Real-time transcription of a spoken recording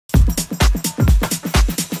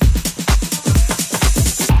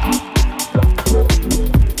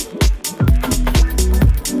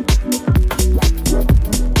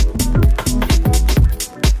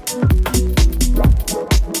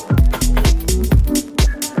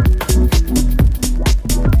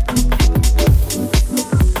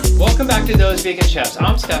Vegan Chefs,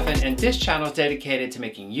 I'm Stefan, and this channel is dedicated to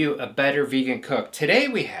making you a better vegan cook. Today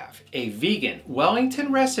we have a vegan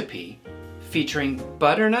Wellington recipe featuring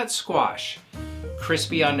butternut squash.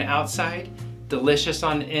 Crispy on the outside, delicious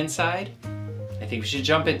on the inside. I think we should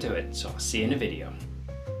jump into it, so I'll see you in the video.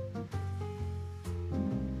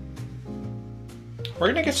 We're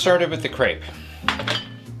gonna get started with the crepe.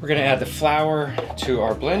 We're gonna add the flour to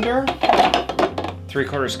our blender,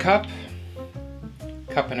 3/4 cup,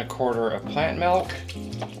 1.25 cups of plant milk,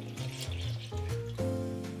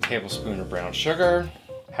 tablespoon of brown sugar,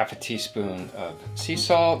 1/2 teaspoon of sea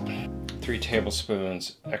salt, 3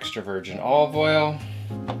 tablespoons extra virgin olive oil,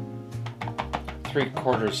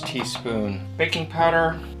 3/4 teaspoon baking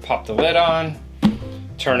powder. Pop the lid on,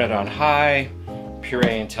 turn it on high,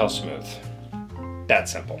 puree until smooth. That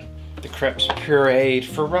simple. The crepe's pureed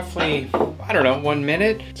for roughly, I don't know, 1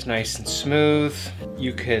 minute. It's nice and smooth.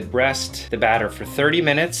 You could rest the batter for 30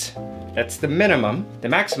 minutes. That's the minimum. The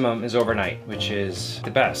maximum is overnight, which is the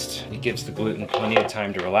best. It gives the gluten plenty of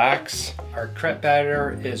time to relax. Our crepe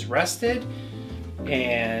batter is rested,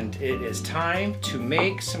 and it is time to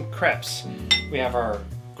make some crepes. We have our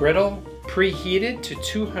griddle preheated to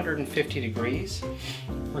 250 degrees.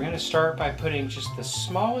 We're gonna start by putting just the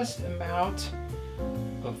smallest amount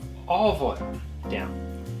of olive oil down.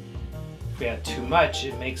 If we add too much,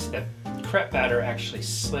 it makes the crepe batter actually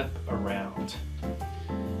slip around.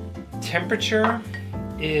 Temperature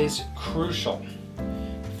is crucial.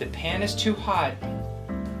 If the pan is too hot,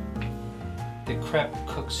 the crepe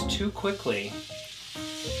cooks too quickly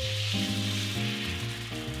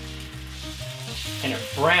and it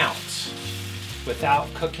browns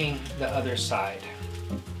without cooking the other side.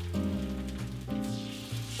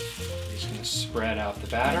 Just gonna spread out the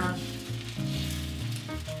batter.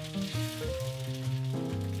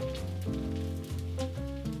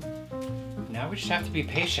 Now we just have to be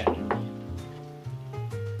patient.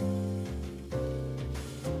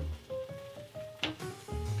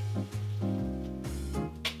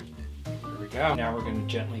 There we go. Now we're going to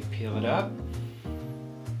gently peel it up.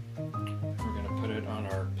 We're going to put it on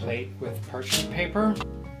our plate with parchment paper.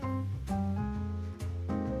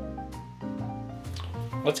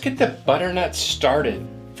 Let's get the butternut started.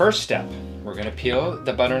 First step, we're going to peel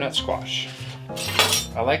the butternut squash.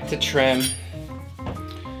 I like to trim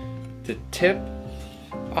the tip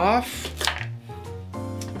off.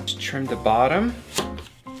 Just trim the bottom.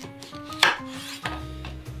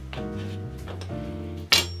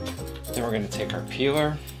 Then we're going to take our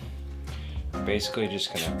peeler. We're basically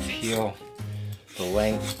just going to peel the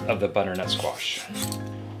length of the butternut squash.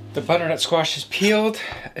 The butternut squash is peeled.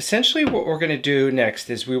 Essentially what we're gonna do next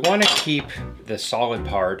is we wanna keep the solid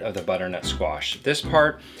part of the butternut squash. This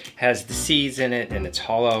part has the seeds in it and it's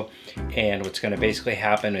hollow, and what's gonna basically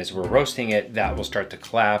happen is we're roasting it, that will start to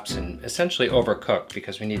collapse and essentially overcook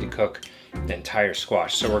because we need to cook the entire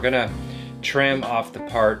squash. So we're gonna trim off the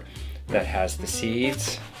part that has the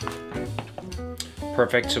seeds.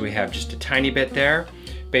 Perfect, so we have just a tiny bit there.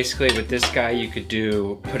 Basically with this guy you could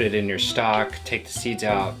put it in your stock, take the seeds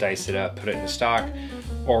out, dice it up, put it in the stock,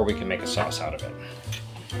 or we can make a sauce out of it.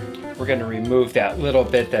 We're gonna remove that little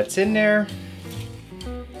bit that's in there.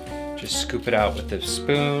 Just scoop it out with the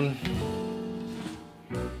spoon.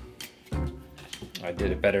 I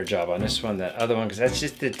did a better job on this one than the other one because that's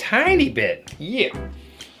just a tiny bit. Yeah.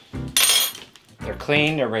 They're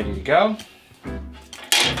clean, they're ready to go.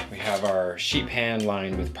 We have our sheet pan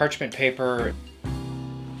lined with parchment paper.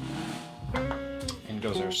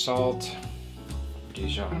 Goes our salt,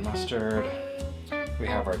 Dijon mustard. We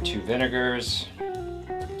have our 2 vinegars.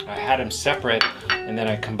 I had them separate and then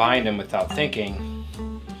I combined them without thinking.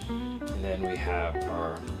 And then we have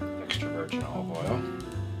our extra virgin olive oil.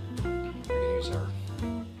 We're gonna use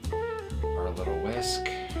our little whisk.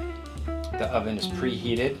 The oven is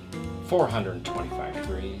preheated, 425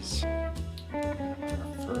 degrees.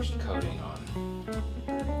 Our first coating on.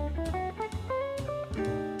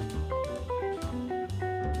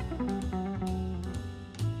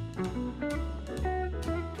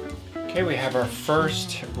 Okay, we have our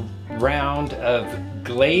first round of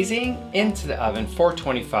glazing into the oven,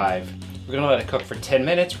 425. We're gonna let it cook for 10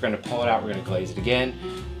 minutes. We're gonna pull it out, we're gonna glaze it again.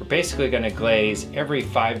 We're basically gonna glaze every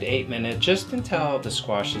 5 to 8 minutes just until the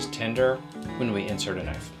squash is tender when we insert a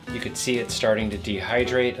knife. You could see it starting to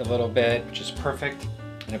dehydrate a little bit, which is perfect.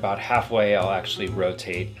 And about halfway, I'll actually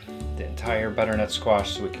rotate the entire butternut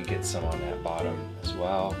squash so we can get some on that bottom as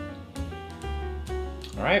well.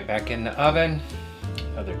 All right, back in the oven.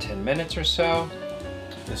 Another 10 minutes or so.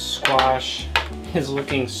 The squash is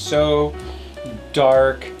looking so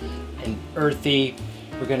dark and earthy.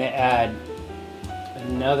 We're gonna add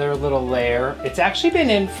Another little layer. It's actually been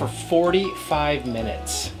in for 45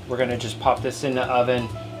 minutes. We're gonna just pop this in the oven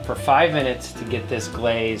for 5 minutes to get this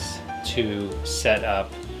glaze to set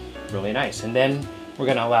up really nice. And then we're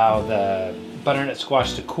gonna allow the butternut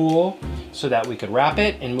squash to cool so that we could wrap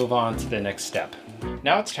it and move on to the next step.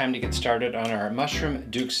 Now it's time to get started on our mushroom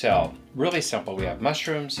duxelle. Really simple. We have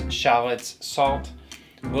mushrooms, shallots, salt,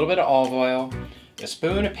 a little bit of olive oil, a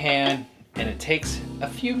spoon, a pan, and it takes a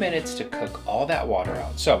few minutes to cook all that water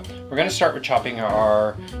out. So we're gonna start with chopping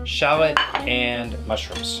our shallot and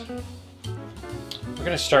mushrooms. We're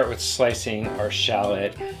gonna start with slicing our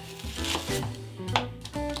shallot.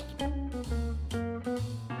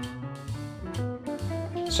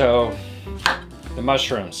 So the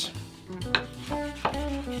mushrooms.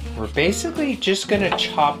 We're basically just gonna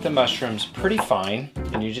chop the mushrooms pretty fine,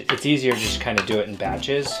 and it's easier to just kind of do it in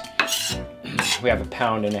batches. We have 1.5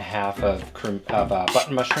 pounds of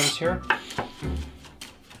button mushrooms here.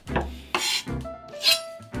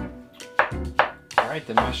 All right,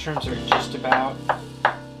 the mushrooms are just about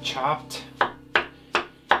chopped.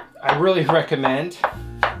 I really recommend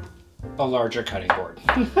a larger cutting board.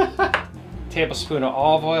 Tablespoon of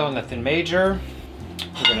olive oil, nothing major.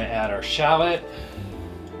 We're gonna add our shallot.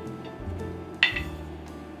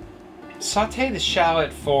 Saute the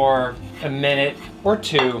shallot for a minute or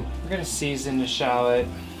two. We're gonna season the shallot.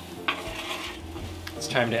 It's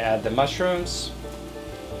time to add the mushrooms.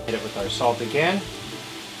 Hit it with our salt again.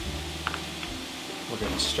 We're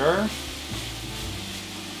gonna stir.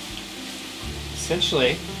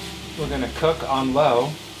 Essentially, we're gonna cook on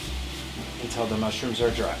low until the mushrooms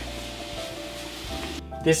are dry.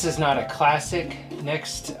 This is not a classic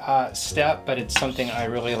next step, but it's something I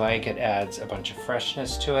really like. It adds a bunch of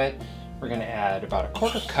freshness to it. We're gonna add about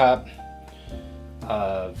 1/4 cup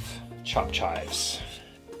of chopped chives.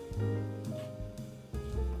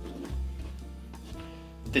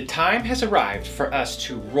 The time has arrived for us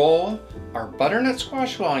to roll our butternut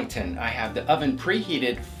squash Wellington. I have the oven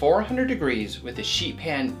preheated 400 degrees with a sheet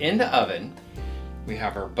pan in the oven. We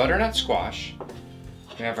have our butternut squash.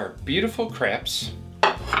 We have our beautiful crepes.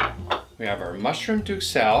 We have our mushroom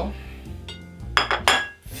duxelle,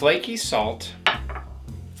 flaky salt,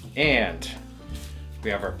 and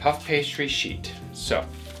we have our puff pastry sheet. So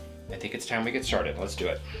I think it's time we get started. Let's do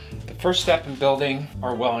it. The first step in building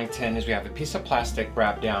our Wellington is we have a piece of plastic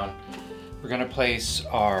wrapped down. We're gonna place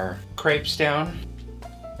our crepes down.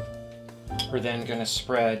 We're then gonna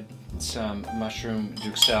spread some mushroom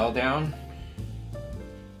duxelle down.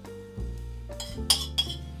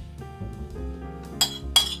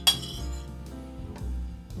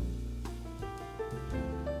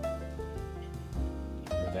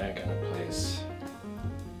 Then gonna place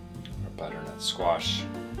our butternut squash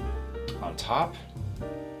on top.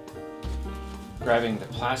 Grabbing the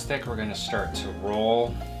plastic, we're gonna start to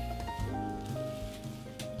roll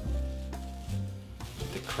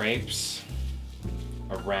the crepes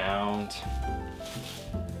around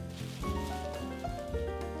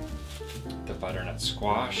the butternut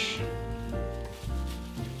squash.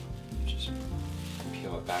 Just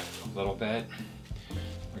peel it back a little bit.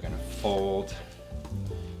 We're gonna fold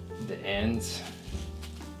the ends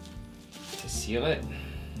to seal it.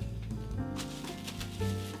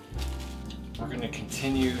 We're going to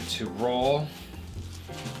continue to roll,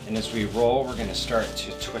 and as we roll we're going to start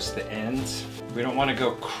to twist the ends. We don't want to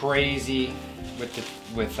go crazy with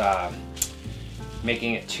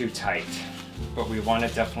making it too tight, but we want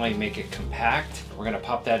to definitely make it compact. We're going to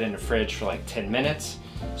pop that in the fridge for like 10 minutes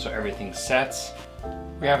so everything sets.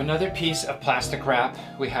 We have another piece of plastic wrap.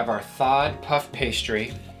 We have our thawed puff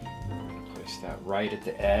pastry. Place that right at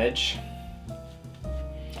the edge.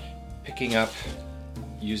 Picking up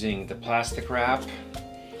using the plastic wrap,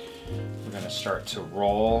 we're going to start to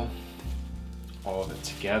roll all of it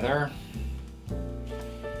together,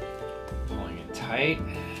 pulling it tight.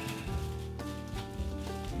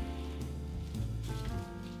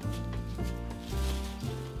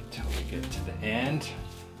 Until we get to the end,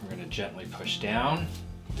 we're going to gently push down.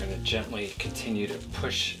 We're going to gently continue to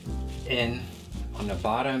push in on the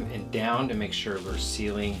bottom and down to make sure we're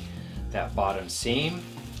sealing that bottom seam.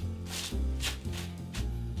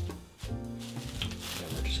 Then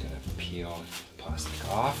we're just going to peel the plastic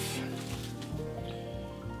off. And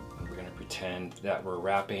we're going to pretend that we're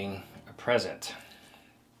wrapping a present.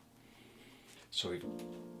 So we've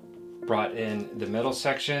brought in the middle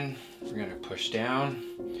section. We're going to push down.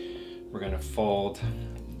 We're going to fold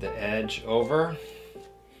the edge over.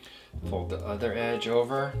 Fold the other edge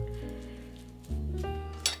over.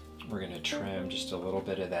 We're going to trim just a little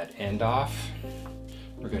bit of that end off.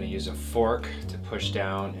 We're going to use a fork to push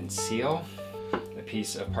down and seal. A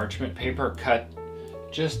piece of parchment paper cut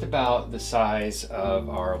just about the size of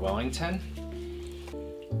our Wellington.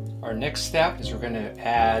 Our next step is we're going to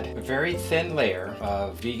add a very thin layer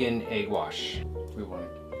of vegan egg wash. We want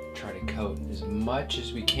to try to coat as much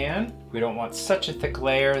as we can. We don't want such a thick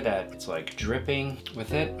layer that it's like dripping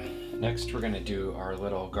with it. Next, we're going to do our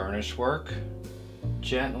little garnish work.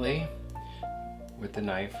 Gently, with the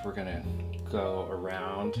knife, we're going to go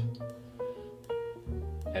around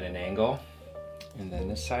at an angle. And then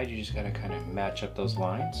this side, you just got to kind of match up those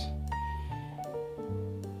lines.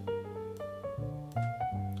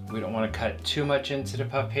 We don't want to cut too much into the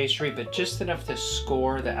puff pastry, but just enough to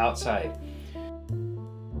score the outside.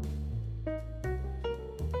 And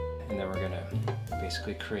then we're going to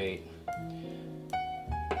basically create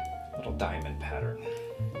a little diamond pattern.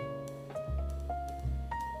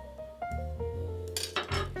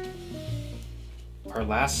 Our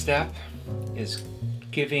last step is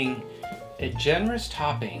giving a generous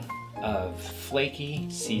topping of flaky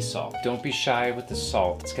sea salt. Don't be shy with the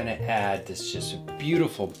salt. It's gonna add this just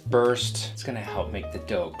beautiful burst. It's gonna help make the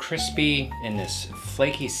dough crispy, and this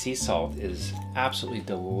flaky sea salt is absolutely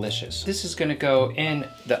delicious. This is gonna go in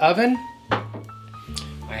the oven.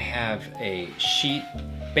 I have a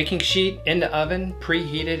baking sheet in the oven,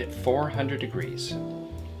 preheated at 400 degrees.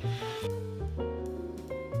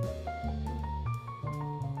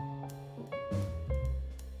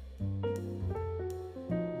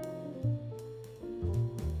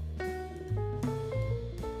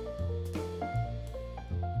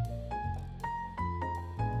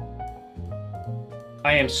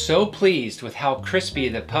 I am so pleased with how crispy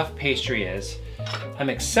the puff pastry is. I'm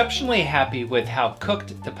exceptionally happy with how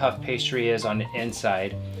cooked the puff pastry is on the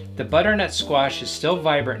inside. The butternut squash is still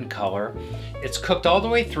vibrant in color. It's cooked all the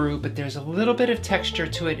way through, but there's a little bit of texture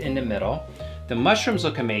to it in the middle. The mushrooms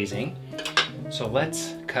look amazing. So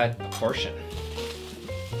let's cut a portion.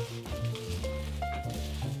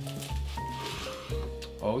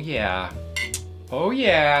 Oh yeah. Oh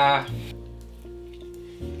yeah.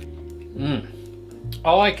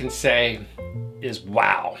 All I can say is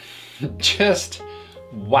wow. Just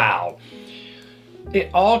wow. It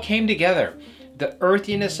all came together. The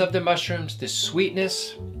earthiness of the mushrooms, the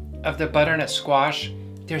sweetness of the butternut squash.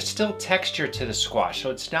 There's still texture to the squash, so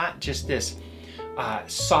it's not just this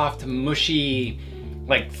soft, mushy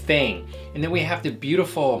like thing. And then we have the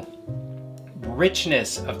beautiful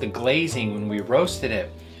richness of the glazing when we roasted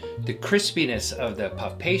it, the crispiness of the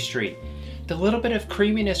puff pastry, the little bit of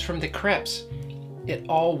creaminess from the crepes. It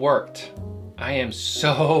all worked. I am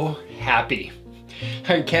so happy.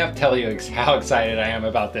 I can't tell you how excited I am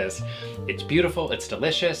about this. It's beautiful, it's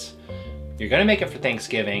delicious. You're gonna make it for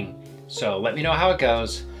Thanksgiving, so let me know how it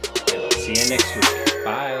goes, and I'll see you next week.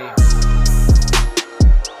 Bye.